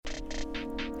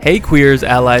Hey queers,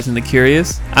 allies, and the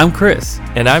curious, I'm Chris.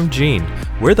 And I'm Gene.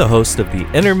 We're the host of the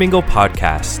Intermingle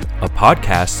Podcast, a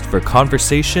podcast for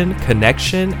conversation,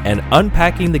 connection, and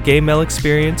unpacking the gay male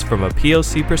experience from a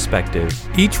POC perspective.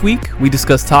 Each week, we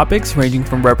discuss topics ranging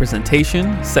from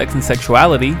representation, sex and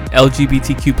sexuality,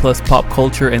 LGBTQ plus pop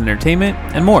culture and entertainment,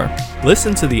 and more.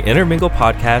 Listen to the Intermingle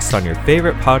Podcast on your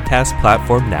favorite podcast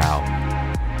platform now.